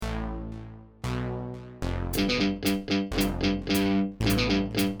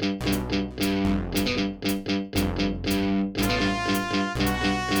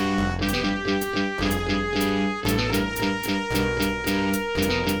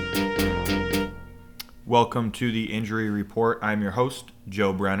Welcome to the Injury Report. I'm your host,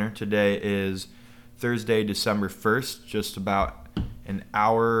 Joe Brenner. Today is Thursday, December 1st, just about an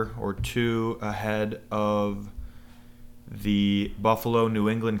hour or two ahead of the Buffalo-New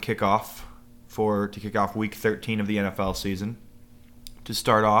England kickoff to kick off Week 13 of the NFL season. To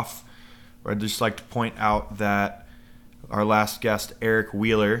start off, I'd just like to point out that our last guest, Eric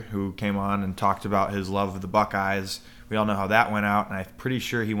Wheeler, who came on and talked about his love of the Buckeyes, we all know how that went out, and I'm pretty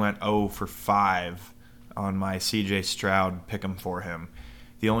sure he went 0 for 5 on my CJ Stroud pick'em for him.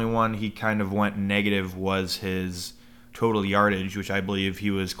 The only one he kind of went negative was his total yardage, which I believe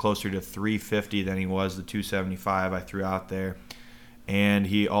he was closer to 350 than he was the 275 I threw out there. And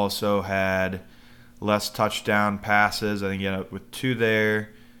he also had less touchdown passes. I think he ended up with 2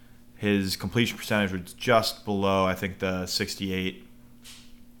 there. His completion percentage was just below, I think, the 68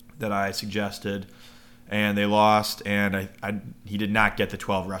 that I suggested. And they lost, and he did not get the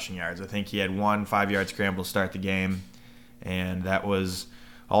 12 rushing yards. I think he had 1 5-yard scramble to start the game, and that was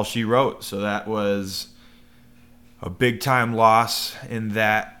all she wrote. So that was a big-time loss in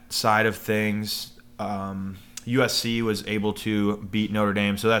that side of things. USC was able to beat Notre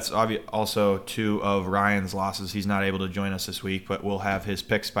Dame, so that's also 2 of Ryan's losses. He's not able to join us this week, but we'll have his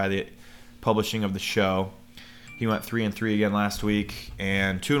picks by the publishing of the show. He went 3-3 again last week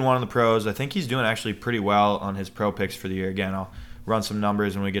and 2-1 in the pros. I think he's doing actually pretty well on his pro picks for the year. Again, I'll run some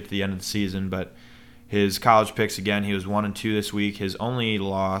numbers when we get to the end of the season, but his college picks, again, he was 1-2 this week. His only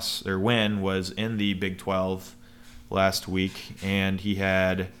loss or win was in the Big 12 last week, and he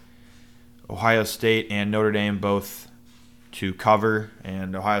had Ohio State and Notre Dame both to cover,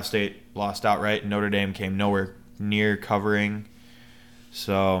 and Ohio State lost outright. Notre Dame came nowhere near covering.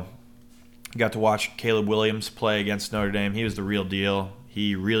 So got to watch Caleb Williams play against Notre Dame. He was the real deal.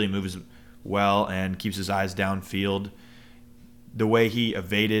 He really moves well and keeps his eyes downfield. The way he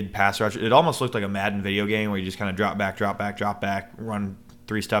evaded pass rush, it almost looked like a Madden video game where you just kind of drop back, run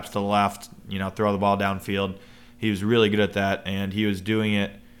 3 steps to the left, throw the ball downfield. He was really good at that, and he was doing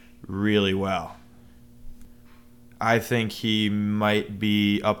it really well. I think he might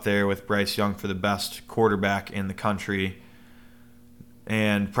be up there with Bryce Young for the best quarterback in the country,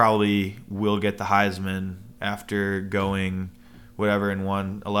 and probably will get the Heisman after going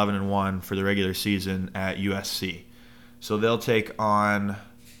 11-1 for the regular season at USC. So they'll take on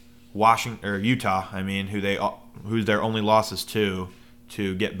Utah, who their only losses to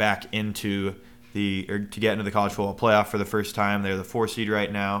get back into to get into the college football playoff for the first time. They're the 4 seed right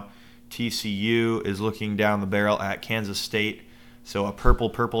now. TCU is looking down the barrel at Kansas State, so a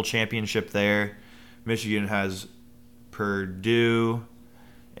purple championship there. Michigan has Purdue,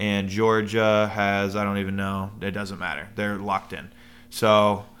 and Georgia has, I don't even know. It doesn't matter. They're locked in.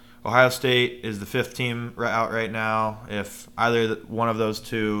 So Ohio State is the 5th team out right now. If either one of those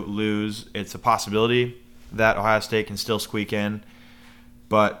 2 lose, it's a possibility that Ohio State can still squeak in.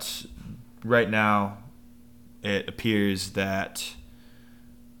 But right now, it appears that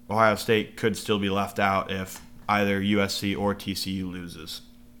Ohio State could still be left out if either USC or TCU loses.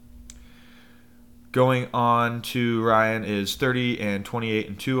 Going on to Ryan is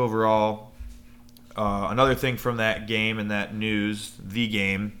 30-28-2 overall. Another thing from that game and that news, the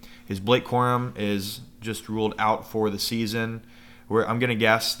game, is Blake Corum is just ruled out for the season. I'm going to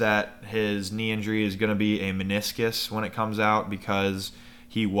guess that his knee injury is going to be a meniscus when it comes out because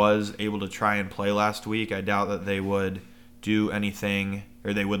he was able to try and play last week. I doubt that they would do anything,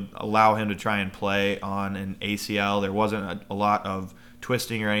 or they would allow him to try and play on an ACL. There wasn't a lot of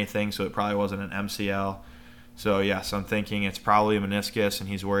twisting or anything, so it probably wasn't an MCL. So yes, I'm thinking it's probably a meniscus, and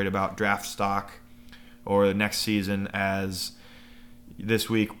he's worried about draft stock or the next season, as this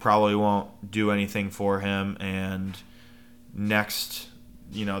week probably won't do anything for him, and the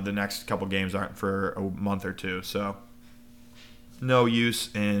next couple games aren't for a month or 2, so no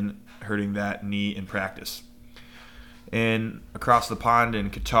use in hurting that knee in practice. And across the pond in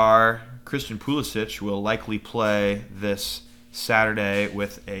Qatar, Christian Pulisic will likely play this Saturday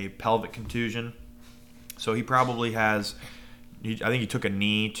with a pelvic contusion. So he probably has, I think he took a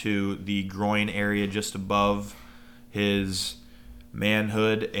knee to the groin area just above his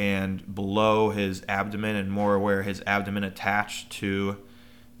manhood and below his abdomen, and more where his abdomen attached to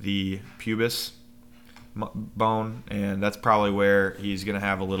the pubis bone, and that's probably where he's going to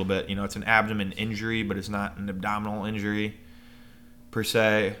have a little bit, it's an abdomen injury, but it's not an abdominal injury per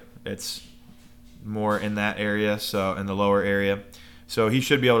se. It's more in that area, so in the lower area. So he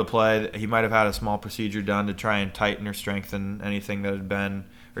should be able to play. He might have had a small procedure done to try and tighten or strengthen anything that had been,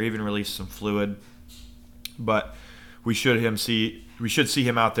 or even release some fluid. But we should see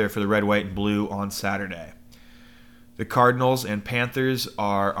him out there for the red, white, and blue on Saturday. The Cardinals and Panthers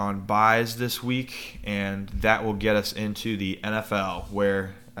are on byes this week, and that will get us into the NFL,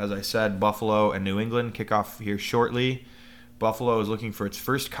 where, as I said, Buffalo and New England kick off here shortly. Buffalo is looking for its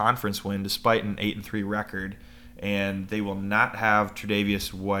first conference win despite an 8-3 record, and they will not have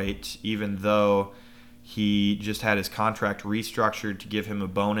Tre'Davious White, even though he just had his contract restructured to give him a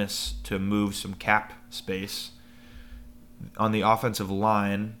bonus to move some cap space. On the offensive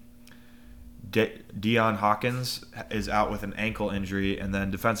line, Deion Hawkins is out with an ankle injury, and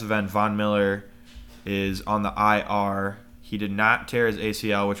then defensive end Von Miller is on the IR. He did not tear his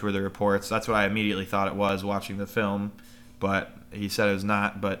ACL, which were the reports. That's what I immediately thought it was watching the film, but he said it was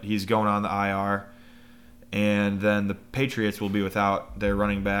not, but he's going on the IR. And then the Patriots will be without their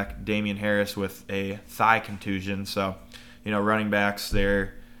running back, Damian Harris, with a thigh contusion. So, running backs,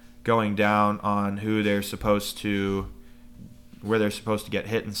 they're going down on where they're supposed to get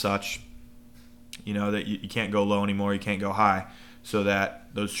hit and such. That you can't go low anymore, you can't go high. So that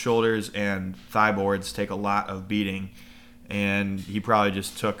those shoulders and thigh boards take a lot of beating. And he probably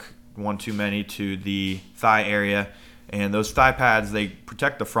just took one too many to the thigh area. And those thigh pads, they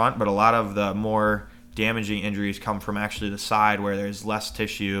protect the front, but a lot of the more damaging injuries come from actually the side, where there's less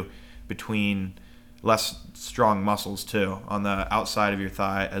tissue between, less strong muscles too on the outside of your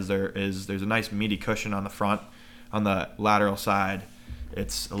thigh, as there's a nice meaty cushion on the front. On the lateral side,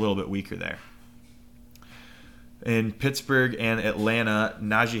 it's a little bit weaker there. In Pittsburgh and Atlanta,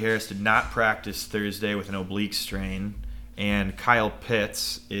 Najee Harris did not practice Thursday with an oblique strain, and Kyle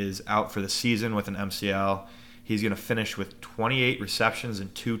Pitts is out for the season with an MCL. He's going to finish with 28 receptions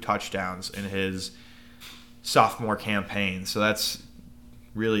and 2 touchdowns in his sophomore campaign. So that's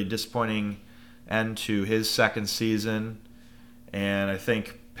really disappointing end to his second season. And I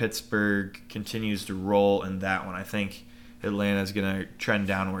think Pittsburgh continues to roll in that one. I think Atlanta is going to trend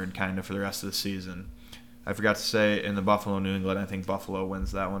downward kind of for the rest of the season. I forgot to say, in the Buffalo-New England, I think Buffalo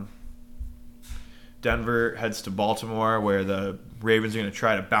wins that one. Denver heads to Baltimore, where the Ravens are going to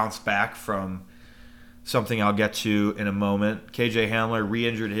try to bounce back from something I'll get to in a moment. KJ Hamler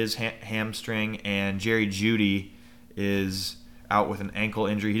re-injured his hamstring, and Jerry Jeudy is out with an ankle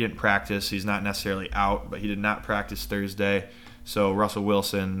injury. He didn't practice. He's not necessarily out, but he did not practice Thursday. So Russell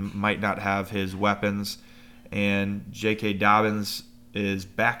Wilson might not have his weapons. And J.K. Dobbins is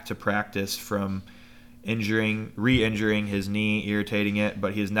back to practice from re-injuring his knee, irritating it,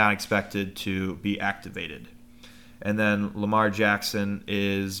 but he is not expected to be activated. And then Lamar Jackson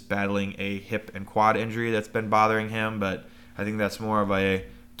is battling a hip and quad injury that's been bothering him, but I think that's more of a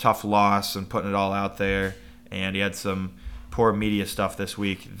tough loss and putting it all out there. And he had some poor media stuff this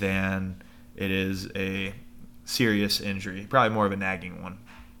week than it is a serious injury. Probably more of a nagging one.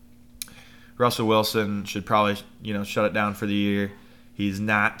 Russell Wilson should probably, shut it down for the year.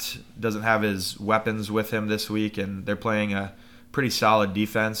 Doesn't have his weapons with him this week, and they're playing a pretty solid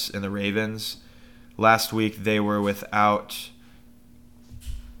defense in the Ravens. Last week they were without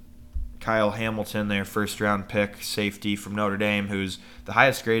Kyle Hamilton, their first-round pick safety from Notre Dame, who's the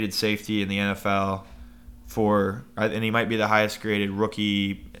highest-graded safety in the NFL and he might be the highest-graded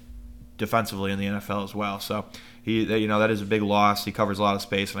rookie defensively in the NFL as well. So that is a big loss. He covers a lot of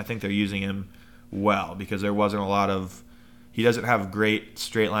space, and I think they're using him well because there wasn't a lot of. He doesn't have great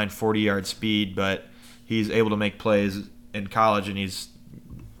straight-line 40-yard speed, but he's able to make plays in college, and he's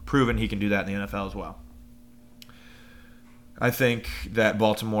proven he can do that in the NFL as well. I think that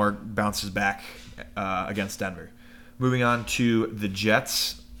Baltimore bounces back against Denver. Moving on to the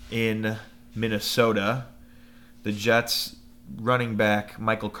Jets in Minnesota. The Jets running back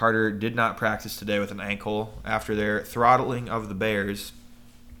Michael Carter did not practice today with an ankle after their throttling of the Bears.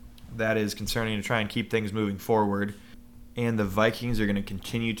 That is concerning to try and keep things moving forward. And the Vikings are going to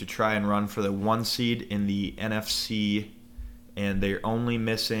continue to try and run for the 1 seed in the NFC, and their only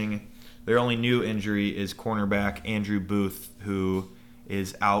new injury is cornerback Andrew Booth, who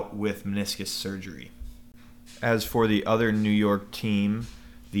is out with meniscus surgery. As for the other New York team,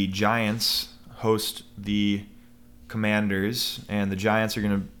 the Giants host the Commanders, and the Giants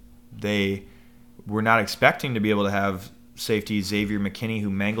they were not expecting to be able to have safety Xavier McKinney, who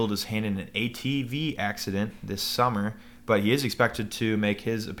mangled his hand in an ATV accident this summer, but he is expected to make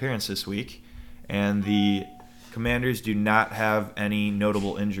his appearance this week, and the Commanders do not have any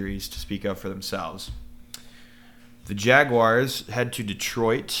notable injuries to speak of for themselves. The Jaguars head to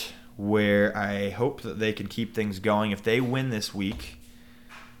Detroit, where I hope that they can keep things going. If they win this week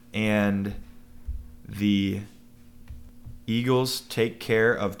and the Eagles take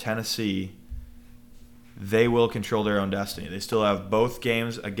care of Tennessee, they will control their own destiny. They still have both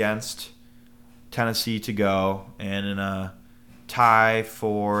games against Tennessee to go, and in a tie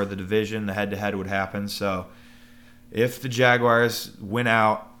for the division, the head-to-head would happen. So if the Jaguars win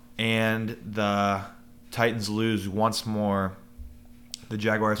out and the Titans lose once more, the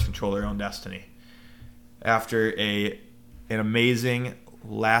Jaguars control their own destiny. After an amazing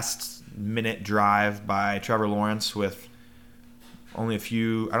last-minute drive by Trevor Lawrence with only a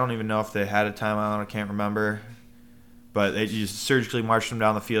few, I don't even know if they had a timeout, I can't remember, but they just surgically marched him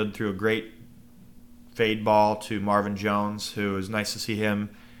down the field, threw a great fade ball to Marvin Jones, who was nice to see him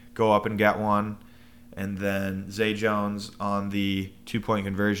go up and get one. And then Zay Jones on the 2-point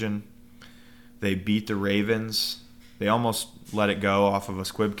conversion. They beat the Ravens. They almost let it go off of a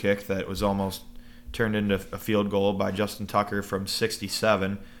squib kick that was almost turned into a field goal by Justin Tucker from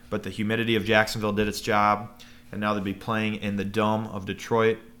 67. But the humidity of Jacksonville did its job, and now they'll be playing in the Dome of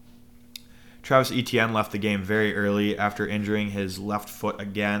Detroit. Travis Etienne left the game very early after injuring his left foot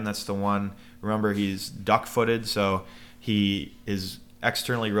again. That's the one. Remember, he's duck-footed, so he is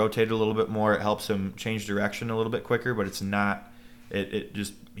externally rotated a little bit more. It helps him change direction a little bit quicker, but it's not. It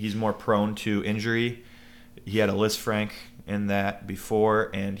just, he's more prone to injury. He had a Lisfranc in that before,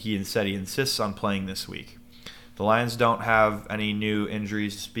 and he insists on playing this week. The Lions don't have any new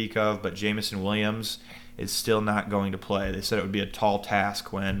injuries to speak of, but Jameson Williams is still not going to play. They said it would be a tall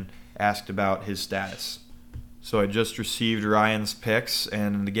task when asked about his status. So I just received Ryan's picks,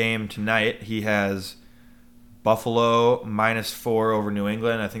 and in the game tonight, he has Buffalo -4 over New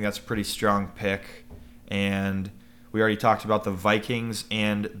England. I think that's a pretty strong pick. And we already talked about the Vikings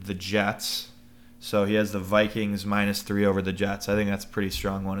and the Jets. So he has the Vikings -3 over the Jets. I think that's a pretty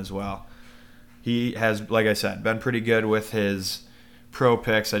strong one as well. He has, like I said, been pretty good with his pro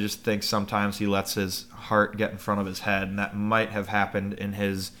picks. I just think sometimes he lets his heart get in front of his head, and that might have happened in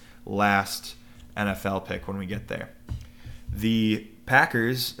his last NFL pick when we get there. The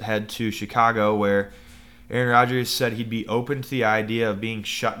Packers head to Chicago, where Aaron Rodgers said he'd be open to the idea of being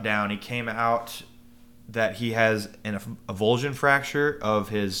shut down. He came out that he has an avulsion fracture of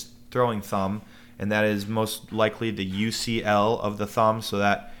his throwing thumb, and that is most likely the UCL of the thumb, so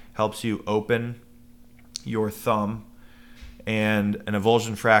that helps you open your thumb. And an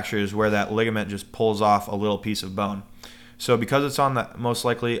avulsion fracture is where that ligament just pulls off a little piece of bone. So because it's on the most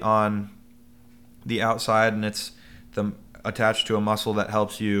likely on the outside, and it's attached to a muscle that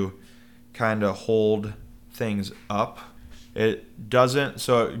helps you kind of hold things up, it doesn't.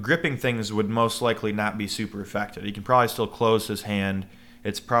 So gripping things would most likely not be super effective. He can probably still close his hand.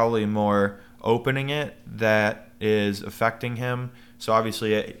 It's probably more opening it that is affecting him. So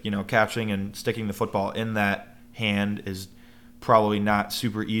obviously, catching and sticking the football in that hand is probably not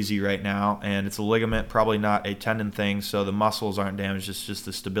super easy right now, and it's a ligament, probably not a tendon thing, so the muscles aren't damaged. It's just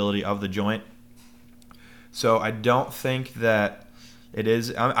the stability of the joint. So I don't think that it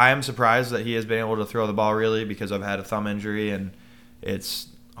is. I am surprised that he has been able to throw the ball, really, because I've had a thumb injury, and it's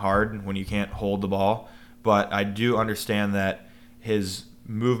hard when you can't hold the ball. But I do understand that his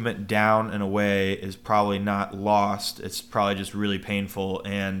movement down and away is probably not lost. It's probably just really painful,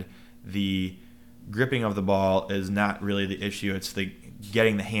 and the gripping of the ball is not really the issue. It's the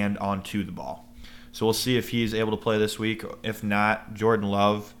getting the hand onto the ball. So we'll see if he's able to play this week. If not, Jordan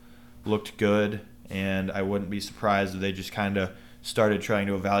Love looked good, and I wouldn't be surprised if they just kind of started trying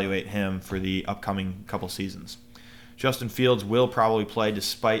to evaluate him for the upcoming couple seasons. Justin Fields will probably play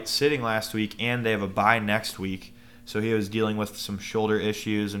despite sitting last week, and they have a bye next week. So he was dealing with some shoulder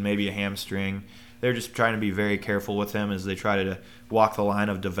issues and maybe a hamstring. They're just trying to be very careful with him as they try to walk the line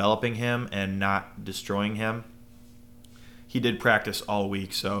of developing him and not destroying him. He did practice all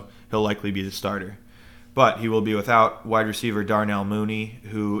week, so he'll likely be the starter. But he will be without wide receiver Darnell Mooney,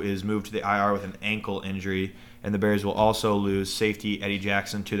 who is moved to the IR with an ankle injury. And the Bears will also lose safety Eddie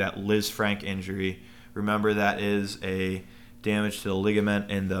Jackson to that Lisfranc injury. Remember, that is a damage to the ligament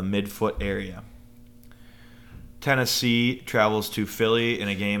in the midfoot area. Tennessee travels to Philly in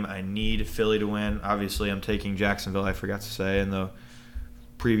a game I need Philly to win. Obviously, I'm taking Jacksonville, I forgot to say, in the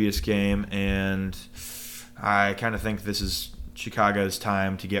previous game. And I kind of think this is Chicago's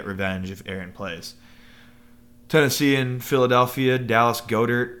time to get revenge if Aaron plays. Tennessee and Philadelphia, Dallas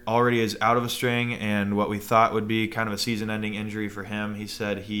Goedert already is out of a string, and what we thought would be kind of a season-ending injury for him, he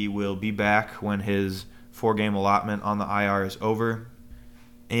said he will be back when his 4-game allotment on the IR is over.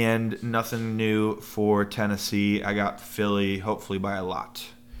 And nothing new for Tennessee. I got Philly, hopefully by a lot.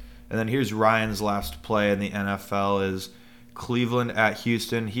 And then here's Ryan's last play in the NFL is Cleveland at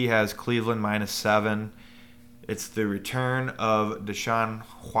Houston. He has Cleveland -7. It's the return of Deshaun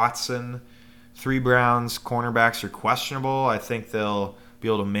Watson. 3 Browns cornerbacks are questionable. I think they'll be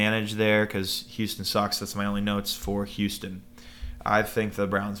able to manage there because Houston sucks. That's my only notes for Houston. I think the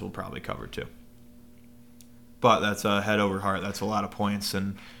Browns will probably cover too. But that's a head over heart. That's a lot of points,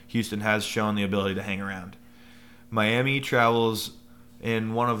 and Houston has shown the ability to hang around. Miami travels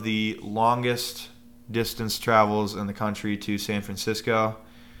in one of the longest distance travels in the country to San Francisco,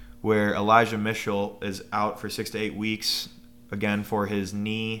 where Elijah Mitchell is out for 6 to 8 weeks, again for his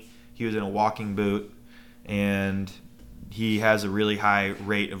knee. He was in a walking boot, and he has a really high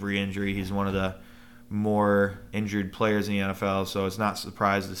rate of re-injury. He's one of the more injured players in the NFL, so it's not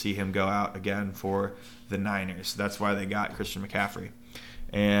surprised to see him go out again for the Niners. That's why they got Christian McCaffrey.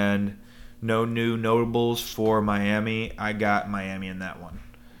 And no new notables for Miami. I got Miami in that one,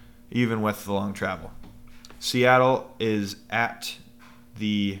 even with the long travel. Seattle is at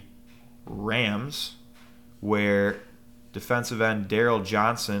the Rams, where defensive end Daryl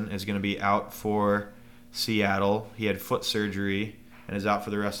Johnson is going to be out for Seattle. He had foot surgery and is out for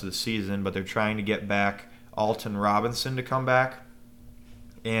the rest of the season, but they're trying to get back Alton Robinson to come back.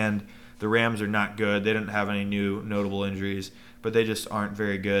 And the Rams are not good. They didn't have any new notable injuries, but they just aren't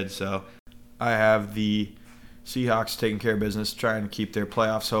very good. So I have the Seahawks taking care of business, trying to keep their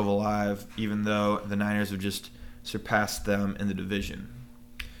playoff hope alive, even though the Niners have just surpassed them in the division.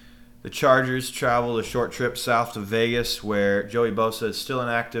 The Chargers travel a short trip south to Vegas, where Joey Bosa is still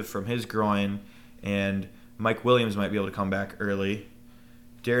inactive from his groin, and Mike Williams might be able to come back early.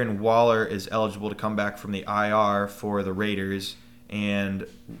 Darren Waller is eligible to come back from the IR for the Raiders, and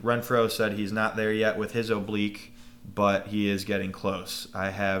Renfro said he's not there yet with his oblique, but he is getting close. I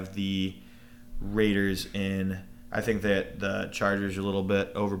have the Raiders in. I think that the Chargers are a little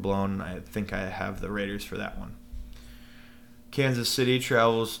bit overblown. I think I have the Raiders for that one. Kansas City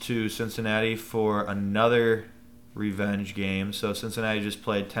travels to Cincinnati for another revenge game. So Cincinnati just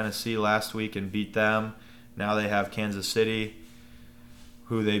played Tennessee last week and beat them. Now they have Kansas City,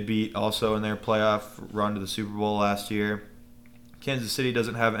 who they beat also in their playoff run to the Super Bowl last year. Kansas City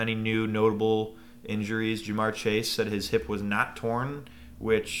doesn't have any new notable injuries. Jamar Chase said his hip was not torn,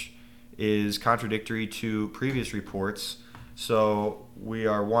 which is contradictory to previous reports. So we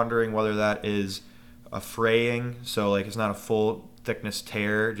are wondering whether that is a fraying, so like it's not a full thickness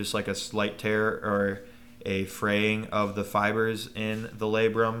tear, just like a slight tear or a fraying of the fibers in the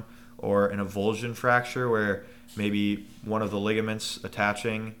labrum, or an avulsion fracture where maybe one of the ligaments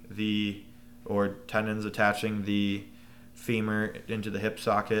attaching the, or tendons attaching the femur into the hip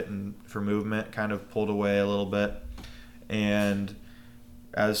socket and for movement kind of pulled away a little bit. And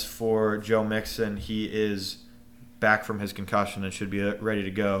as for Joe Mixon, he is back from his concussion and should be ready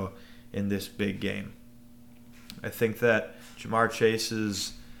to go in this big game. I think that Jamar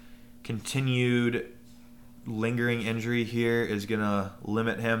Chase's continued lingering injury here is going to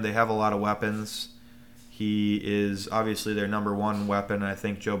limit him. They have a lot of weapons. He is obviously their number one weapon. I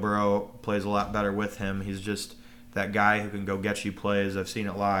think Joe Burrow plays a lot better with him. He's just that guy who can go get you plays. I've seen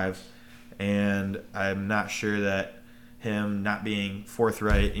it live. And I'm not sure that him not being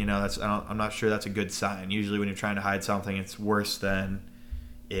forthright, I'm not sure that's a good sign. Usually when you're trying to hide something, it's worse than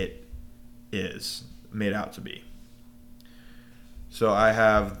it is made out to be. So I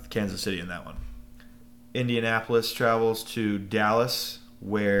have Kansas City in that one. Indianapolis travels to Dallas,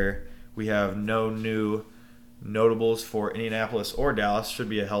 where we have no new notables for Indianapolis or Dallas. Should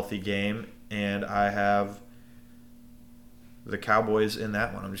be a healthy game, and I have the Cowboys in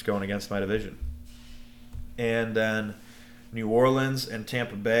that one. I'm just going against my division. And then New Orleans and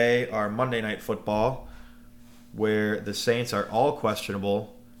Tampa Bay are Monday Night Football, where the Saints are all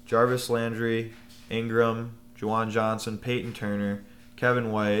questionable. Jarvis Landry, Ingram, Juwan Johnson, Peyton Turner,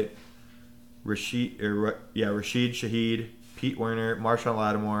 Kevin White, Rashid Shaheed, Pete Werner, Marshawn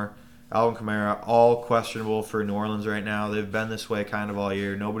Lattimore, Alvin Kamara, all questionable for New Orleans right now. They've been this way kind of all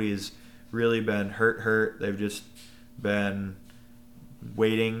year. Nobody's really been hurt. They've just been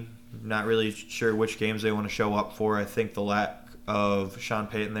waiting, not really sure which games they want to show up for. I think the lack of Sean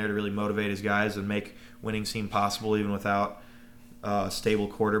Payton there to really motivate his guys and make winning seem possible even without a stable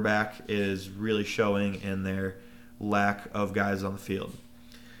quarterback is really showing in their lack of guys on the field.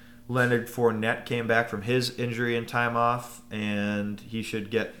 Leonard Fournette came back from his injury and time off, and he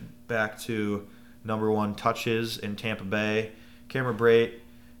should get back to number one touches in Tampa Bay. Cameron Brate,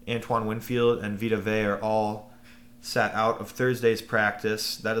 Antoine Winfield, and Vita Vea are all sat out of Thursday's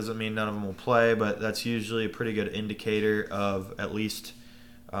practice. That doesn't mean none of them will play, but that's usually a pretty good indicator of at least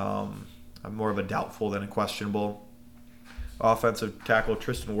more of a doubtful than a questionable. Offensive tackle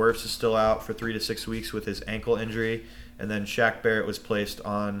Tristan Wirfs is still out for 3 to 6 weeks with his ankle injury, and then Shaq Barrett was placed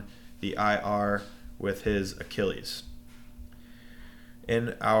on the IR with his Achilles.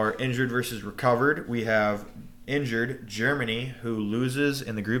 In our injured versus recovered, we have injured Germany, who loses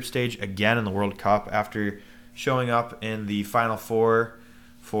in the group stage again in the World Cup after showing up in the Final Four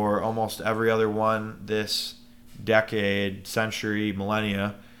for almost every other one this decade, century,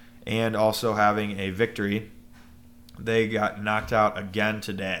 millennia, and also having a victory. They got knocked out again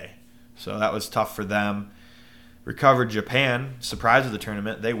today, so that was tough for them. Recovered Japan, surprise of the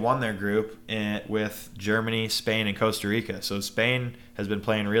tournament, they won their group with Germany, Spain, and Costa Rica. So Spain has been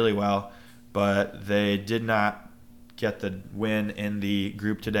playing really well, but they did not get the win in the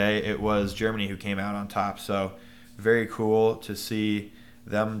group today. It was Germany who came out on top. So very cool to see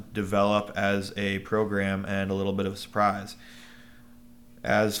them develop as a program and a little bit of a surprise.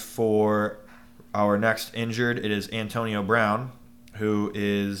 As for our next injured, it is Antonio Brown, who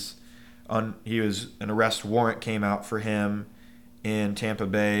is an arrest warrant came out for him in Tampa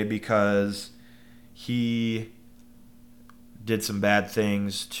Bay because he did some bad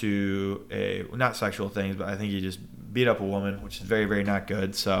things not sexual things, but I think he just beat up a woman, which is very, very not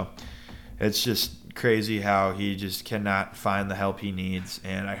good. So it's just crazy how he just cannot find the help he needs,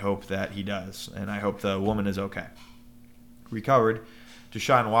 and I hope that he does, and I hope the woman is okay. Recovered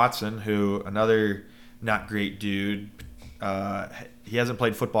Deshaun Watson, who another not great dude. He hasn't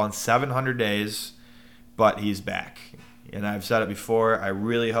played football in 700 days, but he's back. And I've said it before, I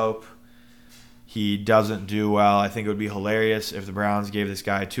really hope he doesn't do well. I think it would be hilarious if the Browns gave this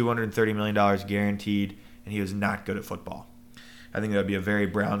guy $230 million guaranteed and he was not good at football. I think that would be a very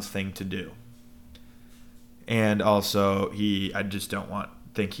Browns thing to do. And also, I just don't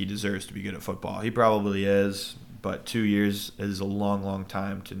think he deserves to be good at football. He probably is, but 2 years is a long, long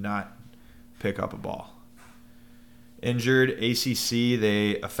time to not pick up a ball. Injured ACC,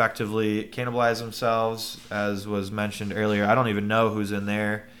 they effectively cannibalize themselves, as was mentioned earlier. I don't even know who's in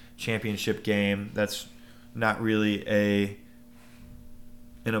their championship game. That's not really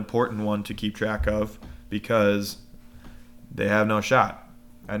an important one to keep track of because they have no shot.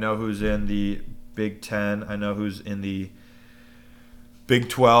 I know who's in the Big Ten. I know who's in the Big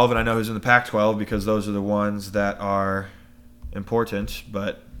 12, and I know who's in the Pac-12 because those are the ones that are important,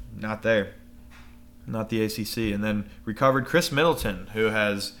 but not there. Not the ACC. And then recovered Chris Middleton, who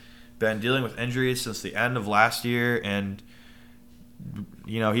has been dealing with injuries since the end of last year, and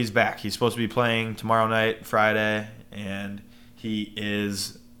he's back. He's supposed to be playing tomorrow night, Friday, and he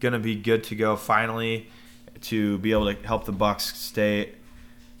is going to be good to go finally to be able to help the Bucks stay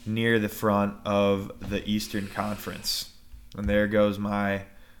near the front of the Eastern Conference. And there goes my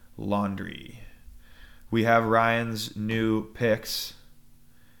laundry. We have Ryan's new picks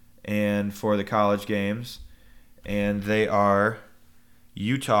and for the college games, and they are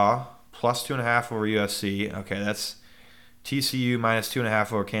Utah plus 2.5 over USC. Okay, that's TCU minus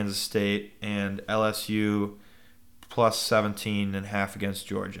 2.5 over Kansas State, and LSU plus 17.5 against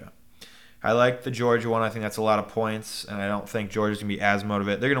Georgia. I like the Georgia one. I think that's a lot of points, and I don't think Georgia's going to be as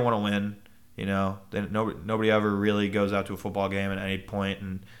motivated. They're going to want to win. Nobody ever really goes out to a football game at any point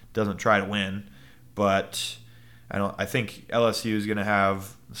and doesn't try to win. But I think LSU is going to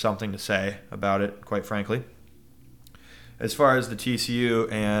have something to say about it, quite frankly. As far as the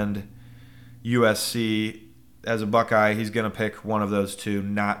TCU and USC, as a Buckeye, he's going to pick one of those two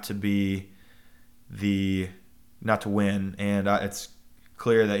not to win, and it's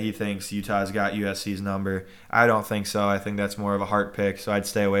clear that he thinks Utah's got USC's number. I don't think so. I think that's more of a heart pick, so I'd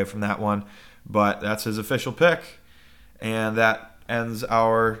stay away from that one. But that's his official pick, and that ends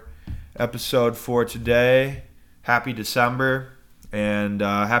our episode for today. Happy December, and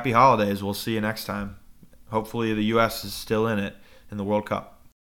happy holidays. We'll see you next time. Hopefully the U.S. is still in it in the World Cup.